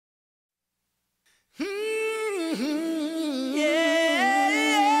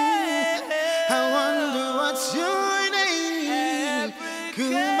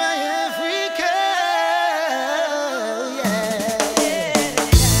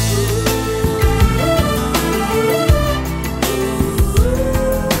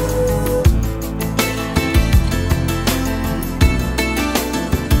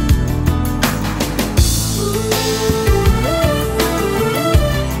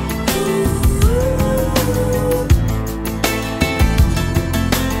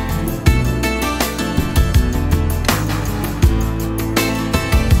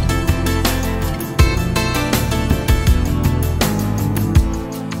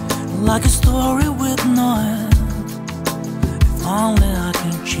Like a story with no end. If only I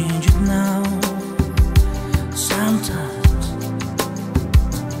can change it now. Sometimes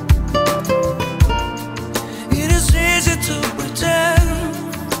it is easy to pretend,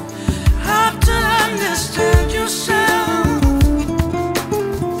 have to understand yourself,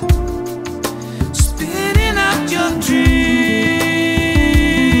 speeding up your dreams,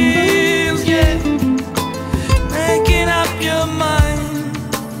 yeah, making up your mind.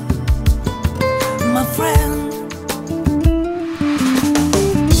 My friend,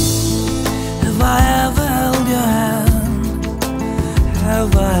 have I ever held your hand?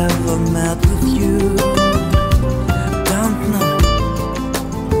 Have I ever met with you? Don't know.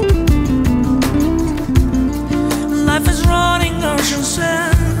 Life is running ocean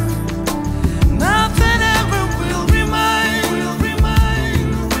sand. Nothing ever will remind.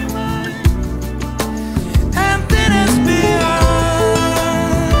 Emptiness beyond.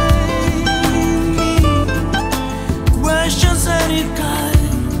 Questions any kind,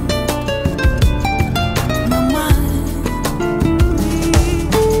 my mind.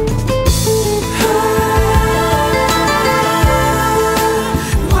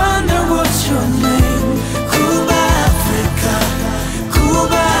 Wonder what's your name? Cuba Africa,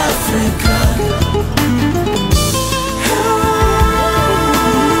 Cuba Africa.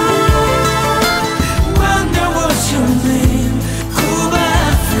 Wonder what's your name? Cuba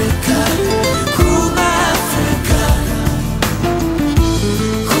Africa, Cuba Africa.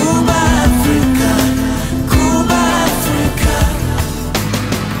 Cuba Africa, Cuba Africa.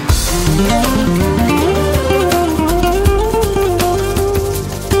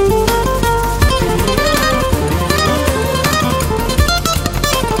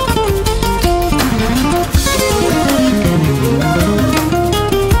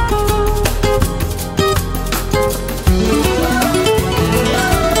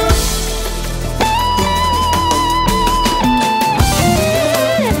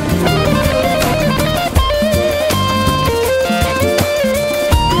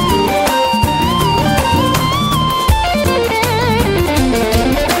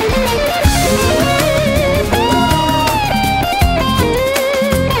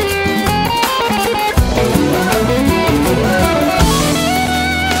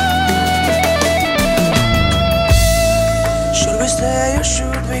 Should we stay or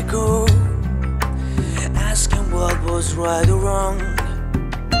should we go? Asking what was right or wrong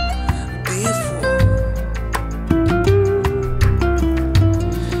before.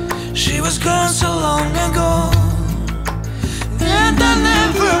 She was gone so long ago, and I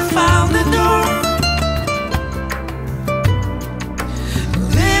never found the door.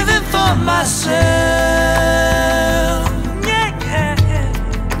 Living for myself, yeah.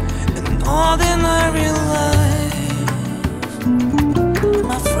 An ordinary life,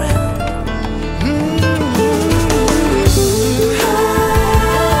 my friend.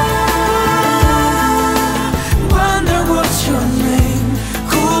 Wonder what's your name?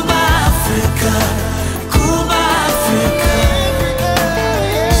 Cuba Africa, Cuba Africa.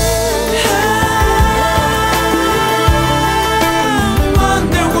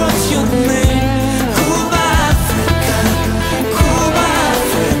 Wonder what's your name? Cuba Africa, Cuba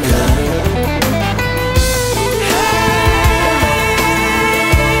Africa.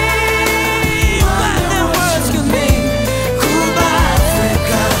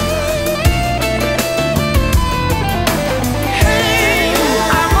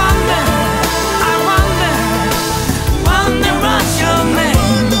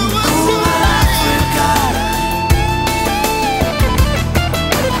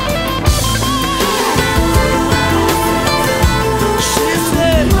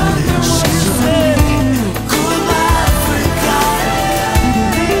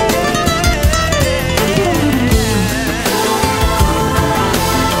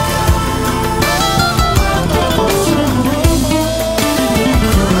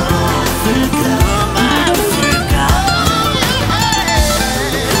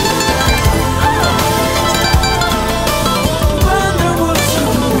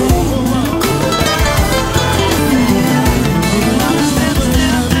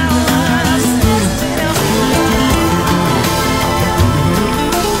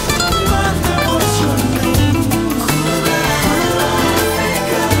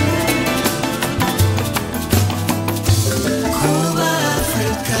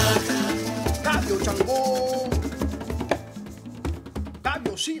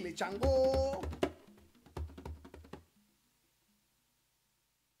 Octavio, Chile, Chango.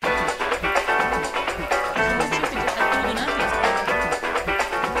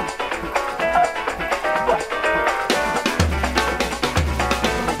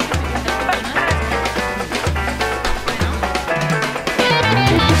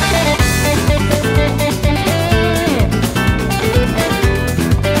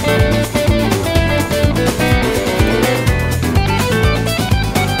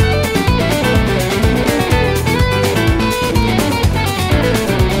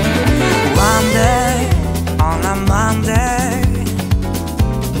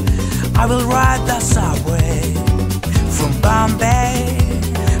 I will ride the subway from Bombay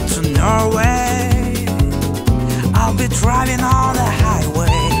to Norway. I'll be driving on the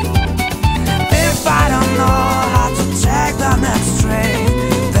highway. If I don't know how to take the next train,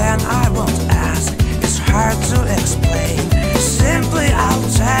 then I won't ask, it's hard to explain. Simply I'll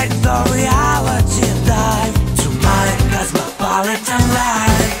take the reality dive to my cosmopolitan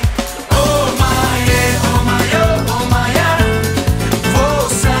life. Oh my yeah, oh my yo, oh my yeah.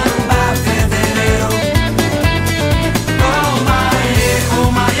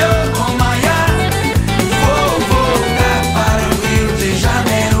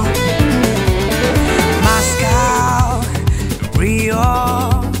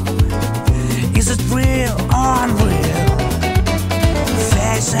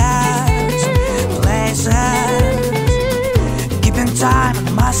 Time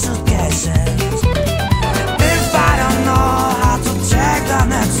in my suitcases. If I don't know how to take the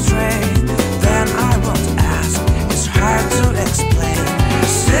next train, then I won't ask, it's hard to explain.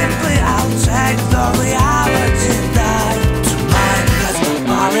 Simply I'll take the reality dive to my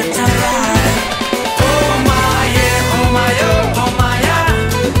cosmopolitan life. Oh my yeah, oh my yo, oh my yeah.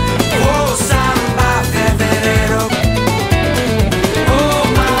 Oh samba fevereiro. Oh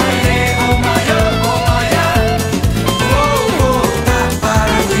my yeah, oh my yo, oh my yeah.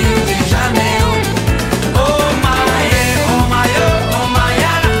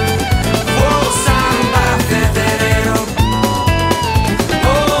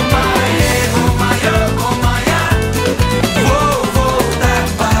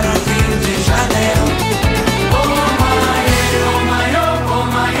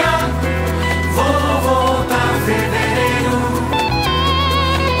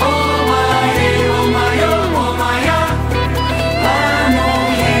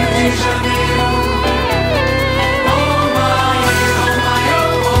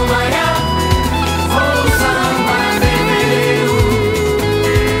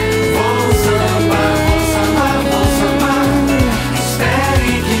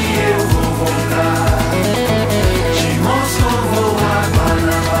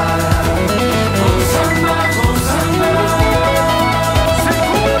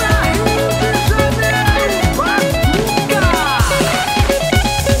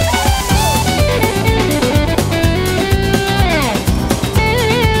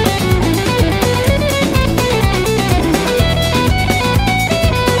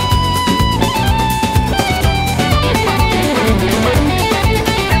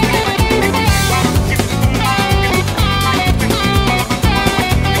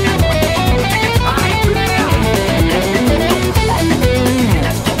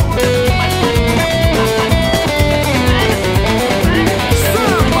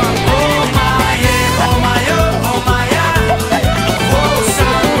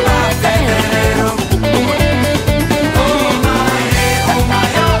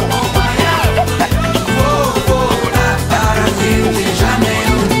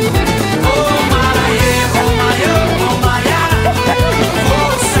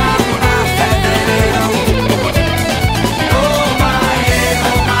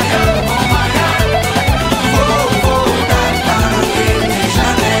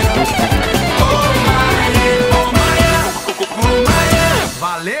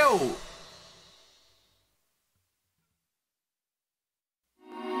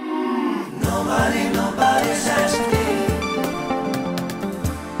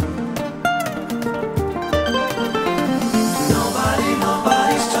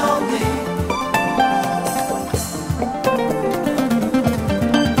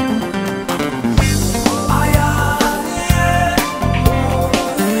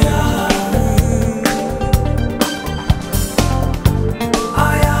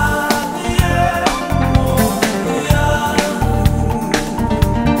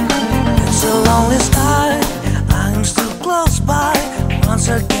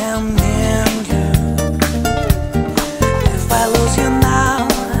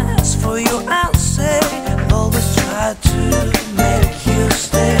 To make you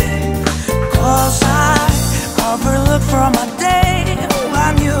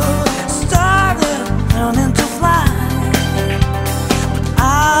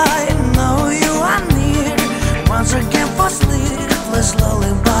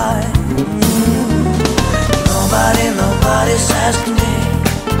lullaby. Nobody's asking me.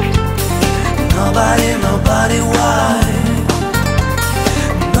 Nobody why.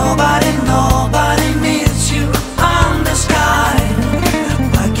 Nobody meets you on the sky.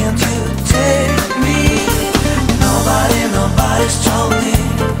 Why can't you take me? Nobody's told me.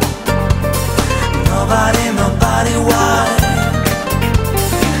 Nobody why.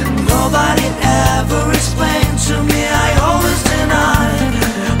 Nobody ever explained to me. I always deny.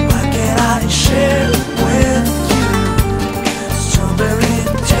 Why can't I share with you? Strawberry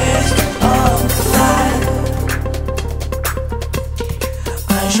taste of life.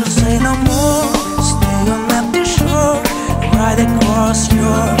 I should say no more. Stay on empty shore, right across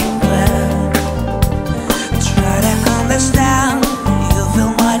your land. Try to understand. You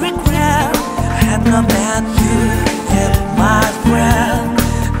feel my regret. I had not met you yet, my friend.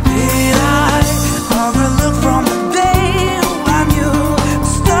 Did I overlook from the day when you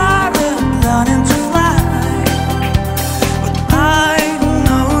started learning to fly? But I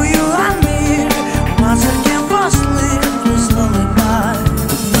know you and me. Once again for sleepless lullaby.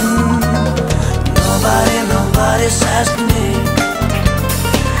 Nobody's asking me.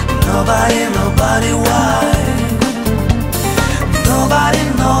 Nobody why.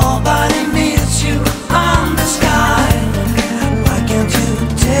 Nobody meets you on the sky. Why can't you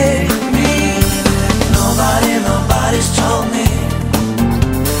take me? Nobody's told me.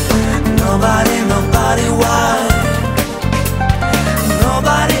 Nobody why.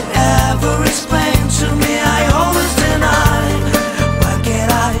 Nobody ever explained to me. I always deny. Why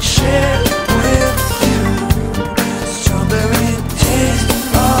can't I share with you? Strawberry taste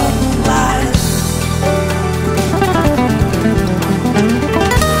of life.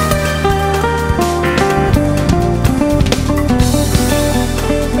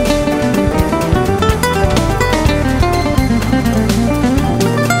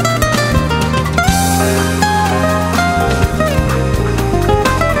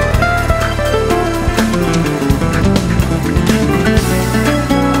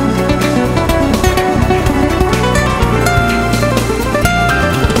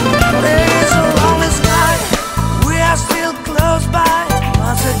 There's a lonely sky. We are still close by.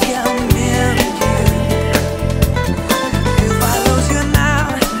 Once again, me and you. If I lose you now,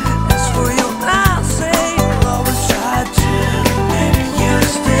 as for you, I'll say I'll always try to make you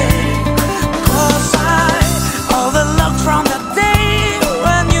stay. 'Cause I overlooked from the day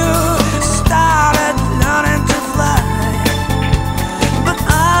when you started learning to fly. But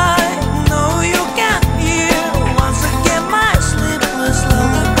I know you can't hear once again my sleepless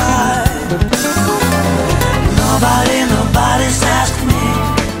lullaby. Nobody's asking me.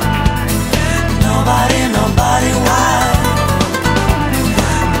 Nobody why.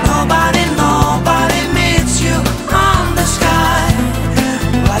 Nobody meets you on the sky.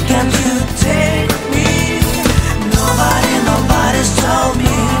 Why can't you take me? Nobody's told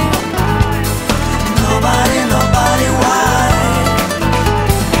me. Nobody why.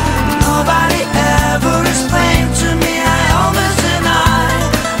 Nobody ever explained to me. I always deny.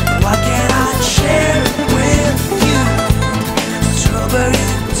 Why can't I share with you? Strawberry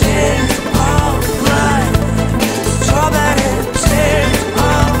taste of life. Strawberry taste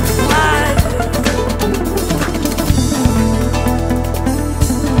of life.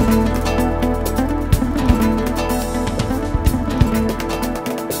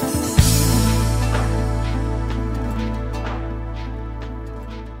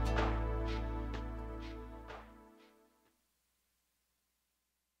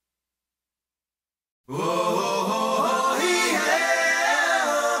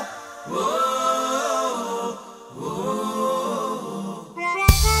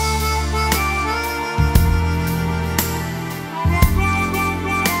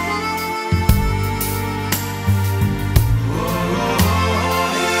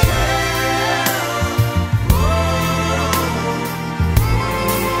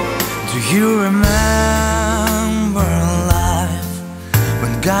 Do you remember life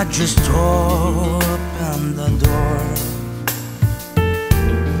when God just opened the door?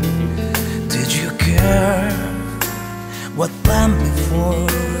 Did you care what planned before?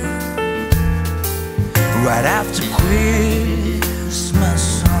 Right after Christmas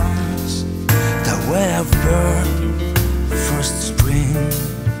songs that way I've burned first spring.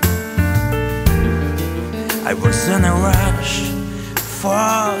 I was in a rush for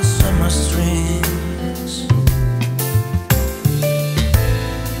summer strings.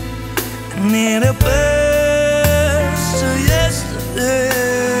 I need a place to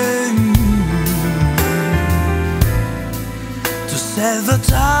yesterday to set the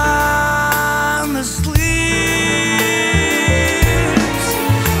time that sleeps.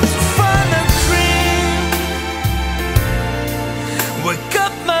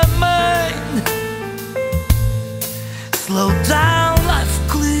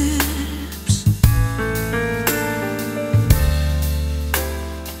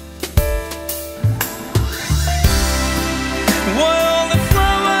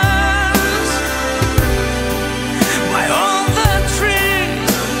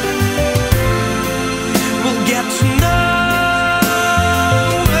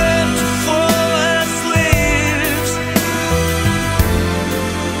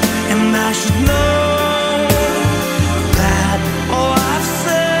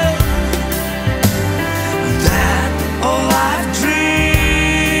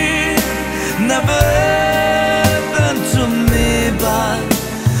 Never happened to me, but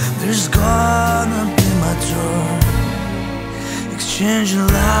there's gonna be my turn. Exchanging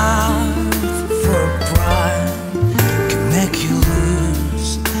life for pride can make you lose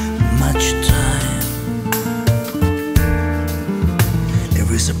much time.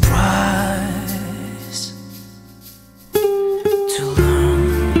 There is a price to learn.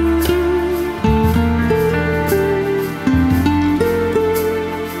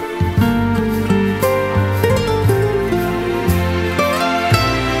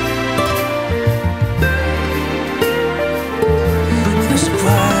 There's a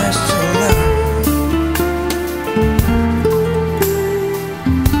price to learn.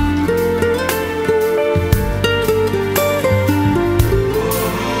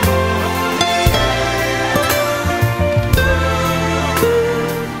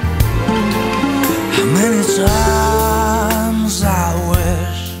 How many times I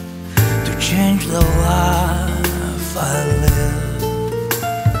wish to change the life I live,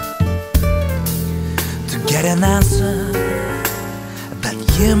 to get an answer that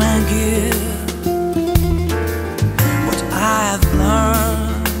you may give. What I have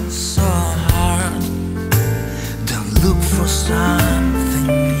learned so hard, don't look for something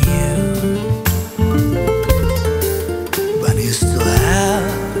new, but you still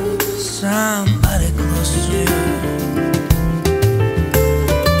have somebody close to you.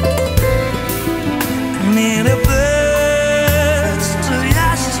 I need a best to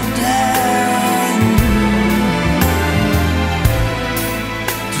yesterday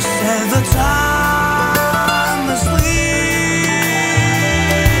to save the time that sleeps,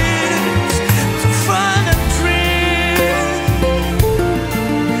 to find a dream,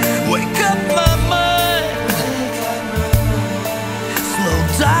 wake up my mind, slow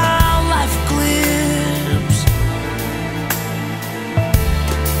down life clips.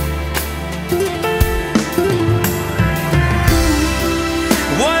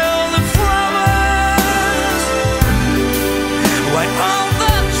 Why all the flowers? Why all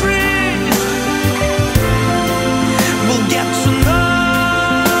the trees? We'll get to know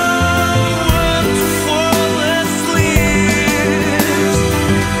when to fall asleep.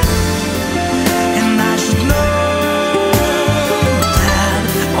 And I should know that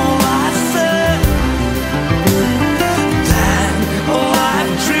all I've said, that all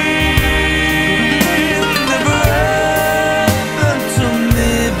I've dreamed never happened to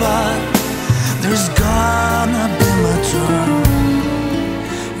me, but there's gonna be my turn.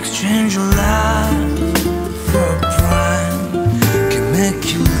 Exchange your life for a prime can make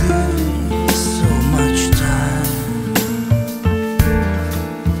you lose so much time.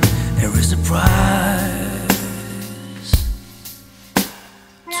 There is a price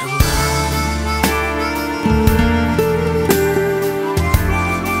to learn.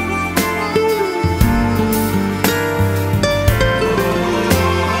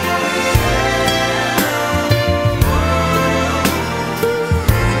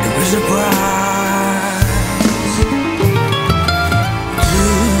 There is a price to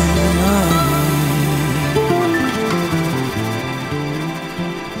learn.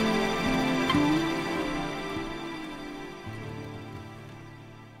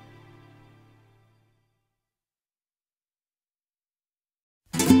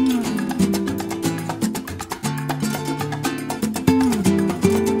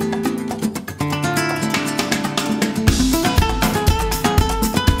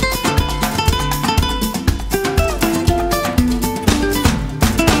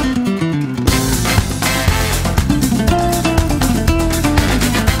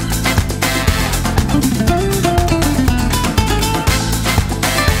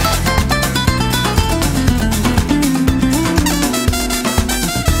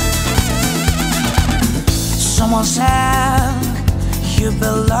 Someone said you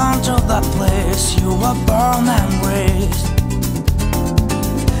belong to the place you were born and raised.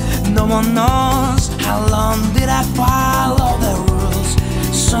 No one knows how long did I follow the rules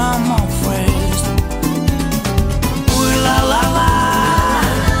someone phrased. Ooh la la la,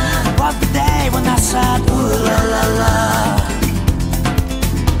 what the day when I said ooh la la la.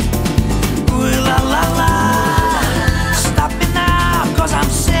 Ooh la la la, stop me now, cause I'm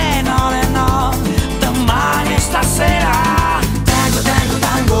saying on and on. Domani stasera, tango, tango,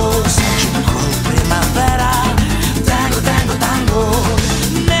 tango, senti un colpo primavera. Tango, tango, tango,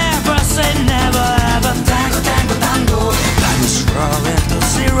 never say never ever. Tango, tango, tango, dammi su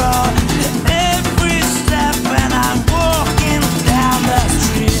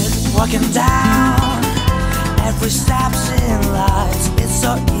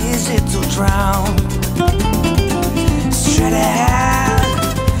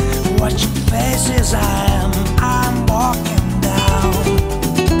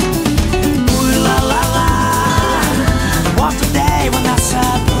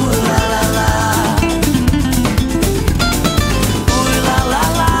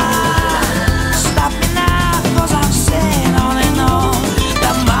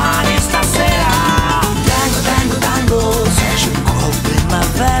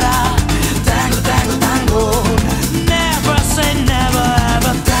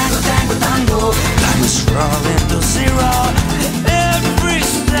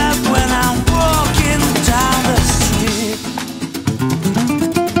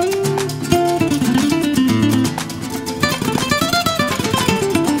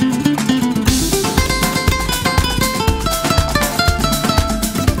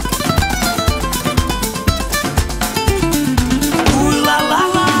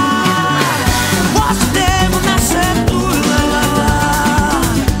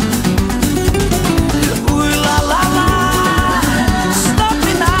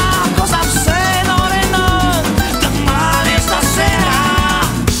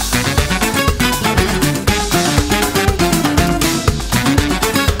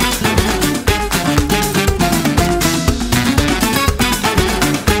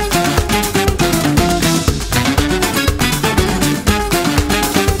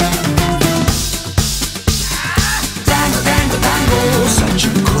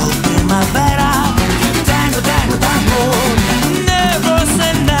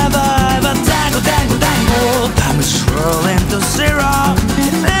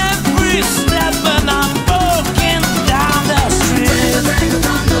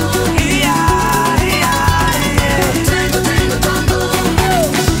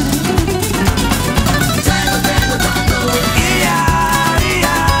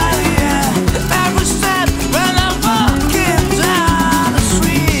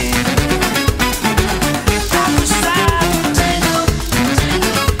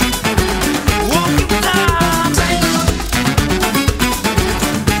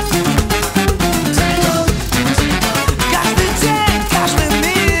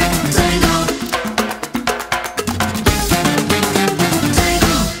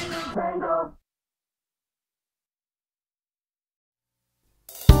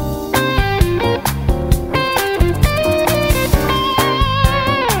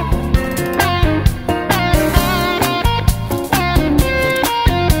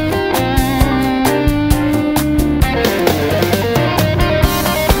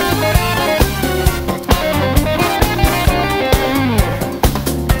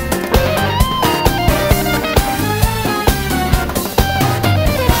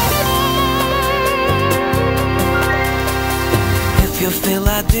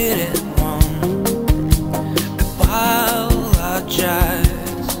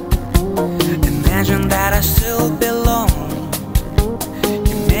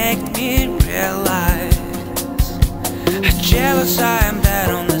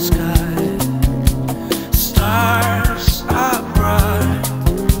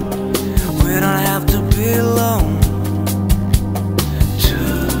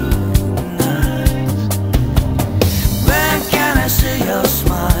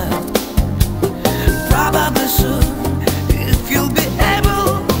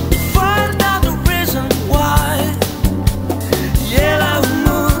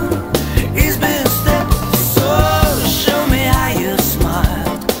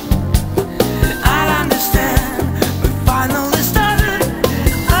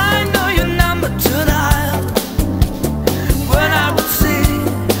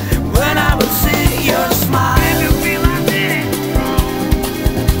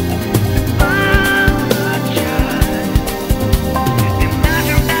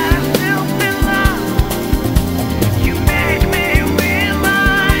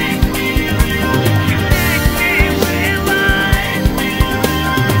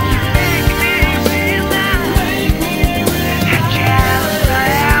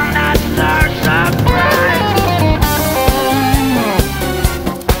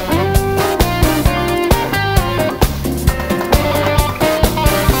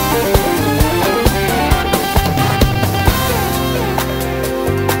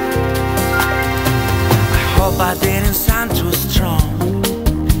I didn't sound too strong.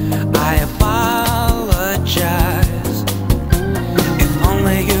 I apologize. If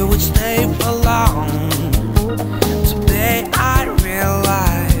only you would stay for long. Today I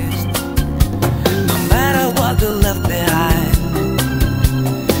realized no matter what you left behind,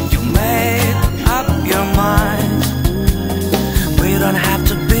 you made up your mind. We don't have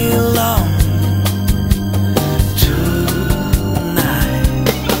to be alone.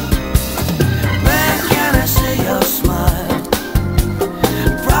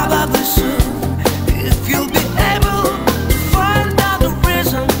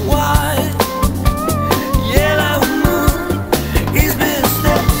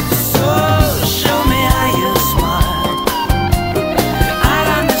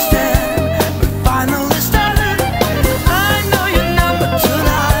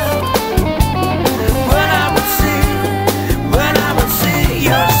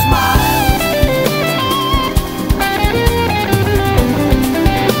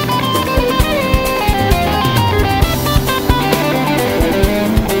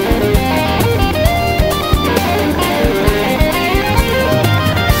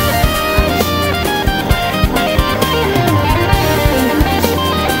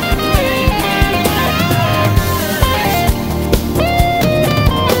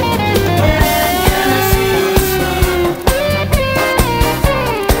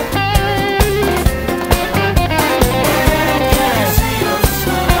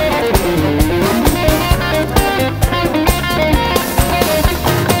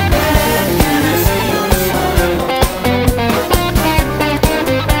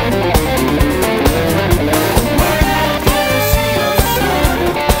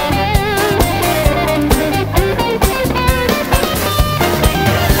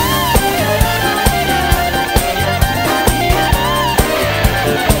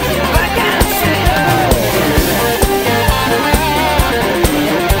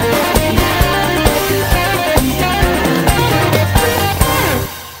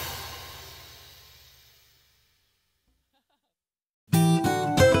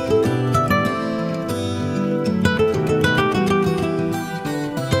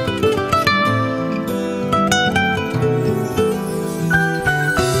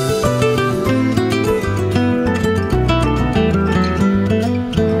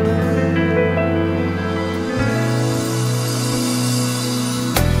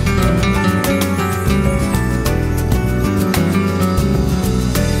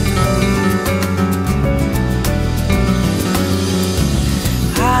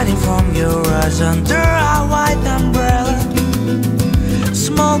 Under a white umbrella,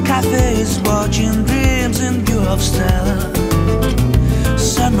 small cafes watching dreams in view of Stella.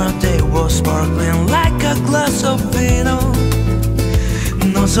 Summer day was sparkling like a glass of vino.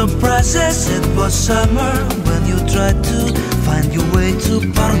 No surprises, it was summer when you tried to find your way to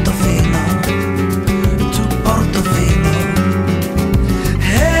Portofino. To Portofino.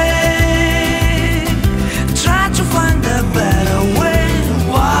 Hey, try to find a better way.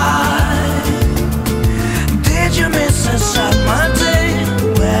 Did you miss a summer day?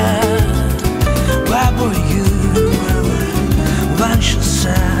 Where were you when she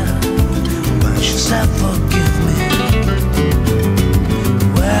said forgive me?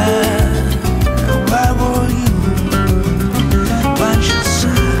 Where were you when she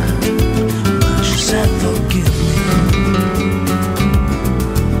said forgive me?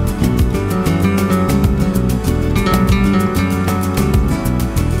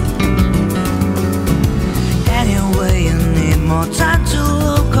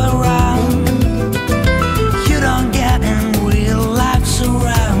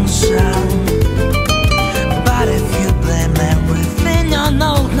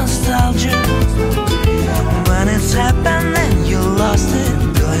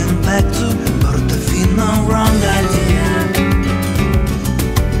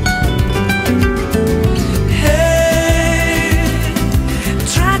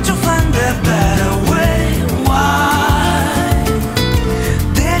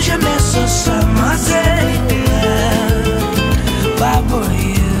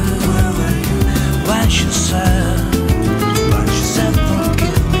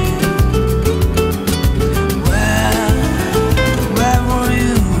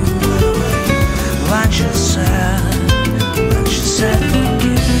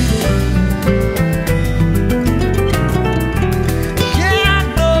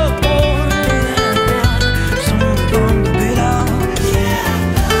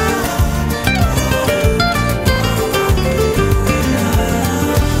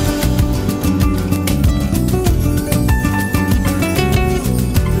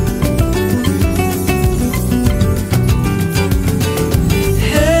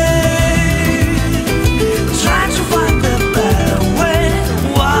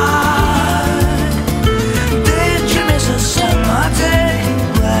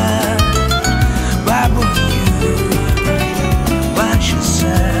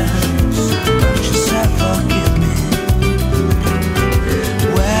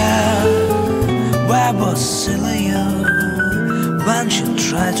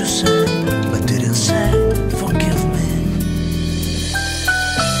 tried to say, but didn't say, forgive me.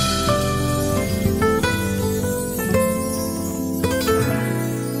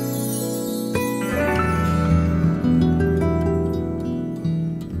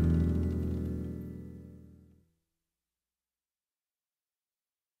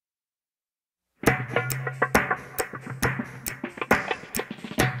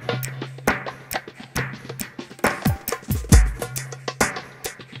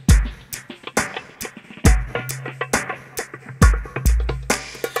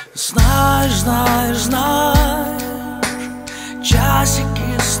 Знаешь, знаешь, знаешь,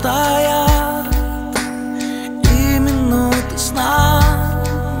 часики стоят, и минуты с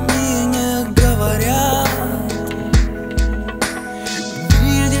нами не говорят.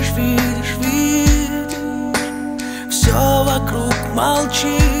 Видишь, видишь, видишь, все вокруг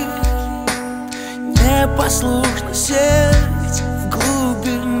молчит, непослушно сердце в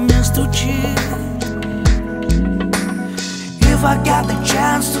глубине стучит. If I got the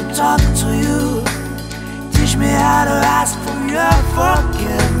chance to talk to you, teach me how to ask for your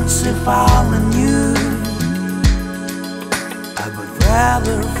forgiveness. If I only knew, I would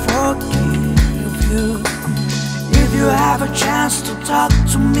rather forgive you. If you have a chance to talk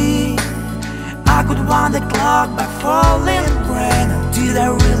to me, I could wind the clock by falling rain. Did I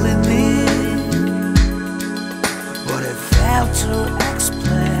really need what I failed to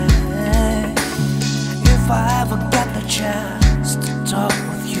explain? If I ever get the chance to talk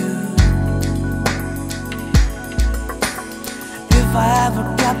with you, if I ever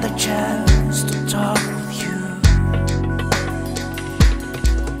get the chance to talk with you.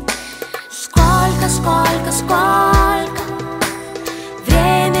 Сколько, сколько, сколько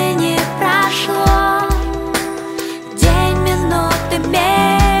времени прошло, день, минуты,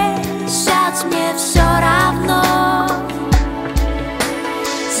 месяц, мне все равно.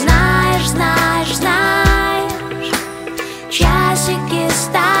 Знаешь, знаешь, знаешь, часики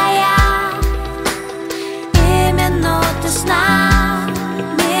стоят, и минуты с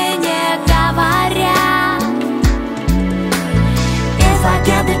нами не говорят. If I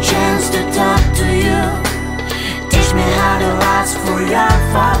get the chance to talk to you, teach me how to ask for your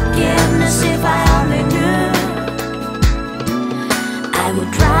forgiveness. If I only knew, I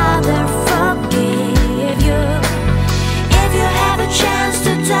would rather forgive you. If you have a chance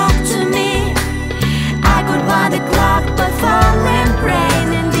to talk to me, I could wind the clock but falling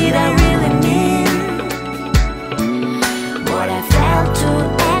rain. And did I really mean what I failed to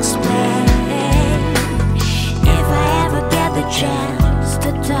explain? If I ever get the chance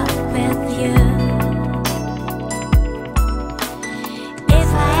to talk with you, if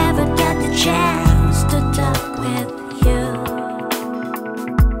I ever get the chance to talk with you.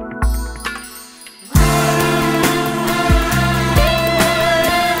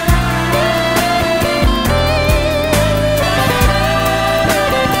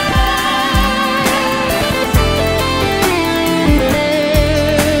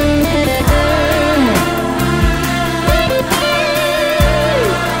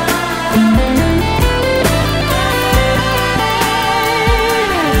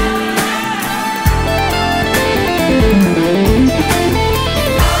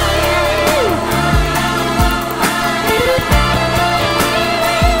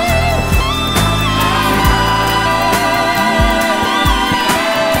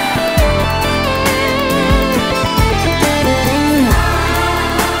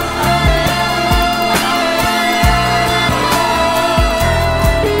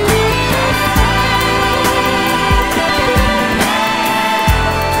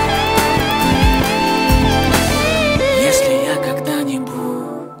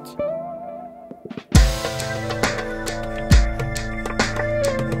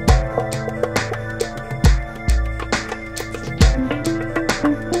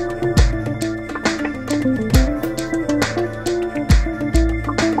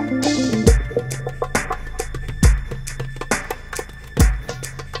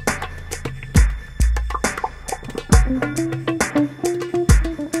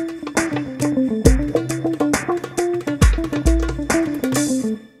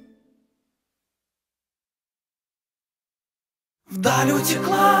 Вдаль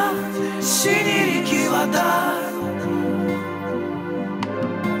утекла синей реки вода,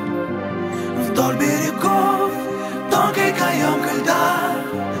 вдоль берегов тонкой каемкой льда.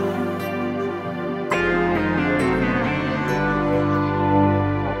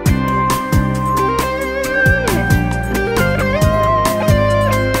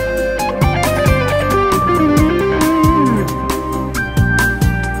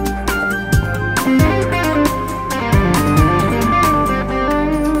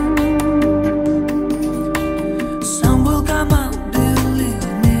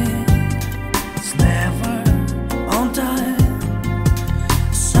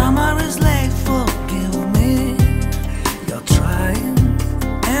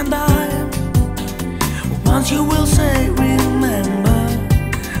 once you will say, remember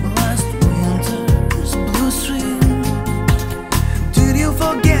last winter's blue stream. Did you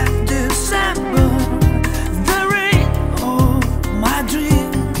forget December, the rain of my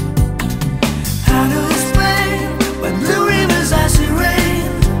dream? How to explain when blue rivers I see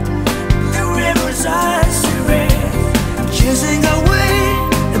rain, blue rivers I see rain, chasing away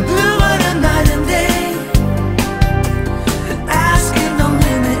the blue of the night and day, asking don't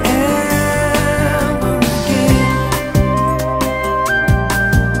leave me ever again.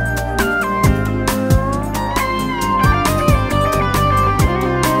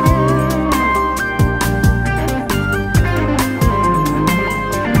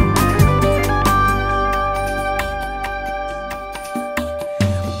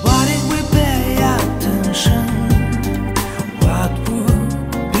 Why did we pay attention? What would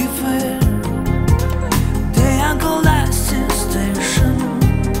be fair? They anchored us in station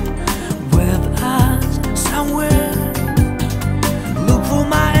with us somewhere. Look for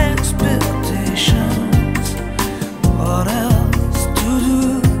my expectations. What else to do?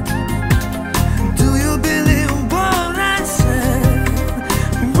 Do you believe what I said?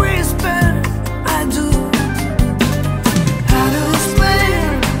 Respect, I do. How to explain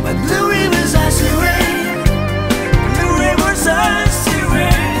when blue rivers I see rain, blue rivers I see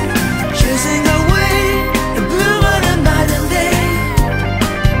rain, chasing away the blue of the night and day,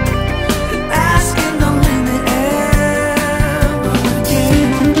 asking don't leave me ever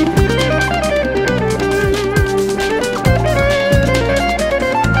again.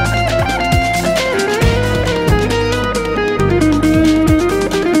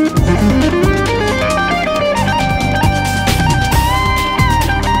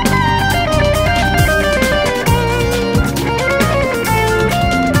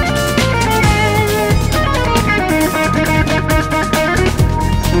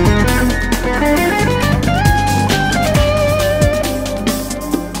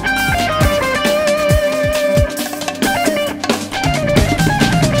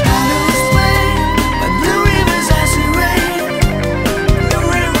 How to explain when blue rivers I see rain, blue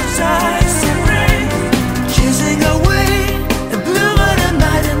rivers I see rain, chasing away the blue of the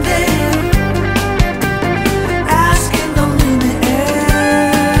night and day, asking don't leave me ever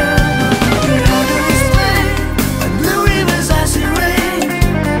again. How to explain when blue rivers I see rain,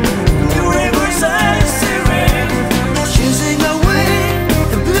 blue rivers I see rain, chasing away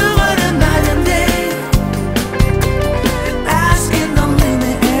the blue of the night and day, asking don't leave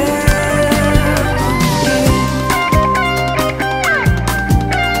me ever again.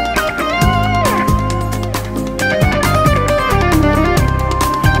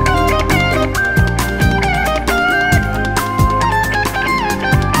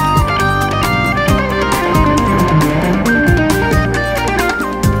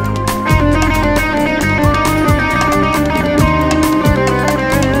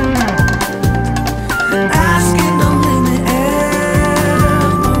 Asking don't leave me ever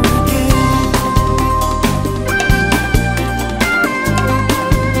again.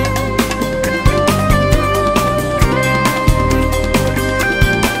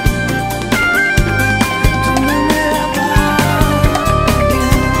 Don't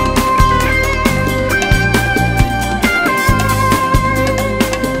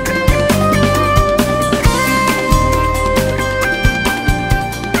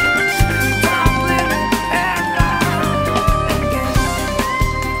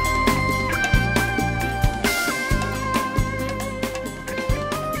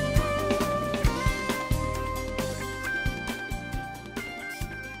leave me ever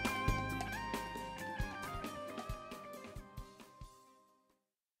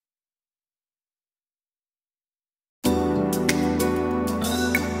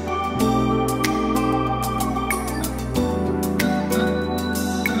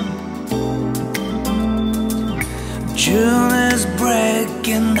June is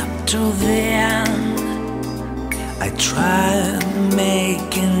breaking up to the end. I tried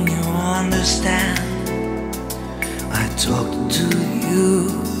making you understand. I talked to you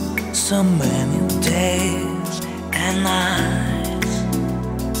so many days and nights.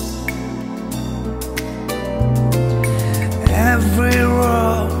 Every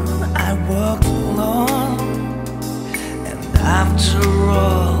road I walked alone, and after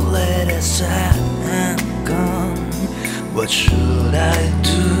all it is said and gone. What should I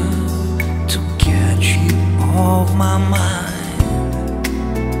do to get you off my mind?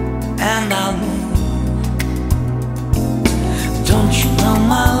 And I'll move. Don't you know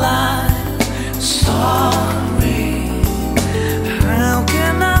my life story? How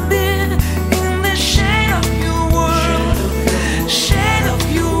can I be in the shade of your world? Shade of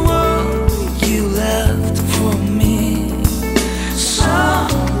your world. You left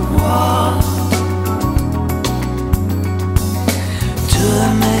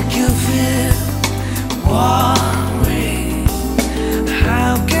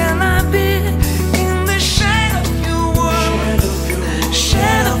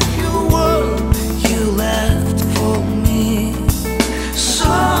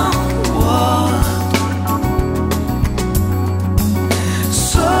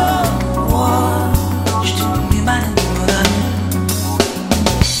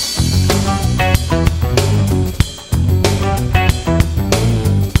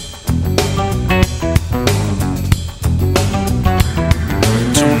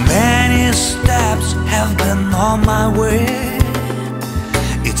on my way.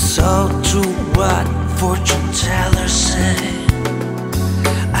 It's so true what fortune tellers say.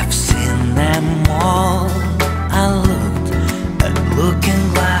 I've seen them all. I look